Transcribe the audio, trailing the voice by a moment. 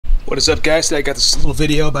What is up, guys? Today I got this little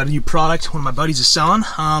video about a new product one of my buddies is selling.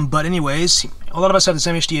 But anyways, a lot of us have this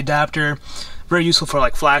MHD adapter. Very useful for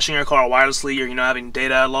like flashing your car wirelessly, or having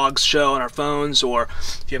data logs show on our phones, or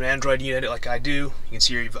if you have an Android unit like I do, you can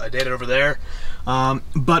see your data over there.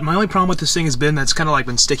 But my only problem with this thing has been that it's kind of like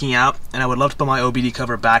been sticking out, and I would love to put my OBD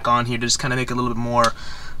cover back on here to just kind of make it a little bit more,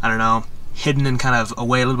 I don't know, hidden and kind of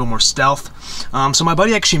away, a little bit more stealth. So my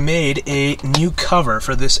buddy actually made a new cover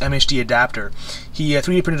for this MHD adapter. He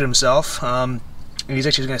 3D printed it himself, and he's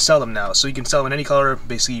actually going to sell them now. So you can sell them in any color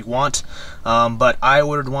basically you want, but I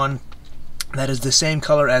ordered one that is the same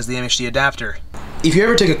color as the MHD adapter. If you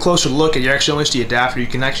ever take a closer look at your actual MHD adapter, you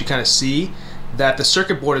can actually kind of see that the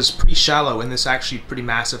circuit board is pretty shallow in this actually pretty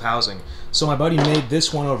massive housing. So my buddy made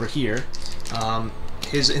this one over here.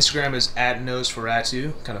 His Instagram is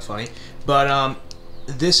 @N5X, kind of funny. But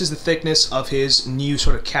this is the thickness of his new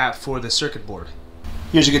sort of cap for the circuit board.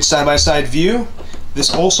 Here's a good side-by-side view.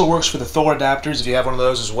 This also works for the Thor adapters if you have one of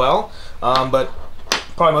those as well. But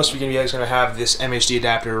probably most of you guys are going to have this MHD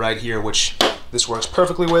adapter right here, which this works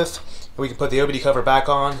perfectly with. We can put the OBD cover back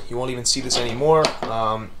on. You won't even see this anymore.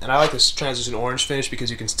 And I like this translucent orange finish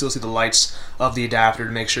because you can still see the lights of the adapter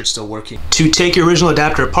to make sure it's still working. To take your original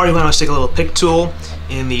adapter apart, you want to stick a little pick tool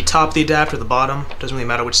in the top of the adapter, the bottom. Doesn't really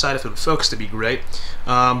matter which side. If it would focus, it'd be great.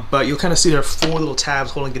 But you'll kind of see there are 4 little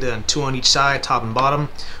tabs holding it in, 2 on each side, top and bottom.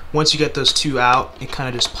 Once you get those 2 out, it kind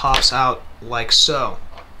of just pops out like so.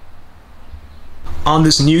 On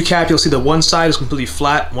this new cap, you'll see that one side is completely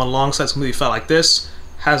flat, one long side is completely flat like this.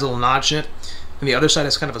 Has a little notch in it, and the other side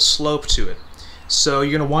has kind of a slope to it. So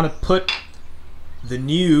you're going to want to put the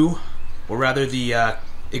new, or rather the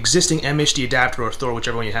existing MHD adapter or Thor,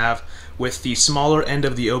 whichever one you have, with the smaller end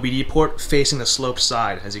of the OBD port facing the sloped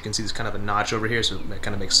side. As you can see, there's kind of a notch over here, so that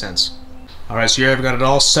kind of makes sense. Alright, so you've got it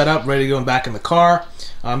all set up, ready to go back in the car.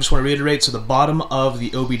 Just want to reiterate, so the bottom of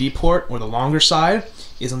the OBD port, or the longer side,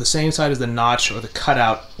 is on the same side as the notch or the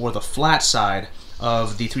cutout or the flat side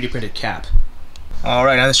of the 3D printed cap.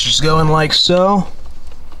 Alright, now this is just going like so.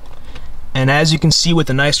 And as you can see with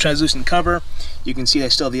the nice translucent cover, you can see I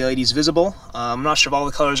still have the LEDs visible. I'm not sure if all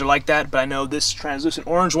the colors are like that, but I know this translucent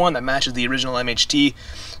orange one that matches the original MHD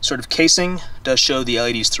sort of casing does show the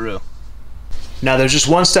LEDs through. Now there's just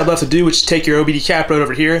one step left to do, which is take your OBD cap right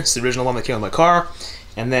over here. It's the original one that came with my car.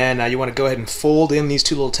 And then you want to go ahead and fold in these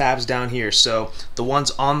 2 little tabs down here. So the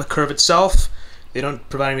ones on the curve itself, they don't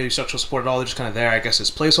provide any structural support at all. They're just kind of there, I guess,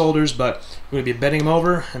 as placeholders, but I'm going to be bending them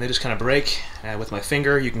over, and they just kind of break. With my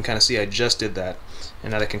finger, you can kind of see I just did that,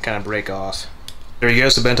 and now they can kind of break off. There you go,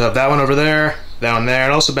 so bent off that one over there, that one there,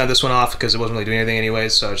 and also bent this one off because it wasn't really doing anything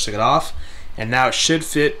anyways, so I just took it off. And now it should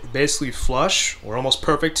fit basically flush, or almost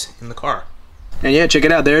perfect, in the car. And yeah, check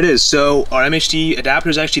it out, there it is. So our MHD adapter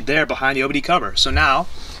is actually there behind the OBD cover. So now,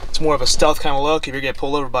 it's more of a stealth kind of look. If you get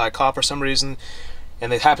pulled over by a cop for some reason,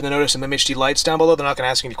 and they happen to notice some MHD lights down below, they're not going to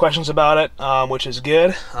ask any questions about it, which is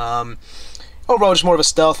good. Overall, just more of a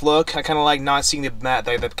stealth look. I kind of like not seeing the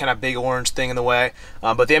kind of big orange thing in the way.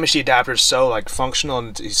 But the MHD adapter is so like functional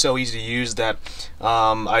and it's so easy to use that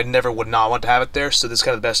I never would not want to have it there. So this is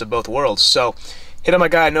kind of the best of both worlds. So hit up my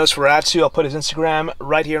guy N5X. I'll put his Instagram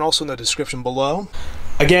right here and also in the description below.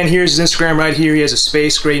 Again, here's his Instagram right here. He has a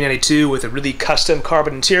space gray E92 with a really custom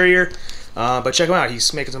carbon interior. But check him out.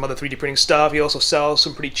 He's making some other 3D printing stuff. He also sells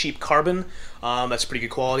some pretty cheap carbon. That's pretty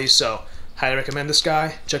good quality, so highly recommend this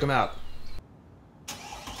guy. Check him out.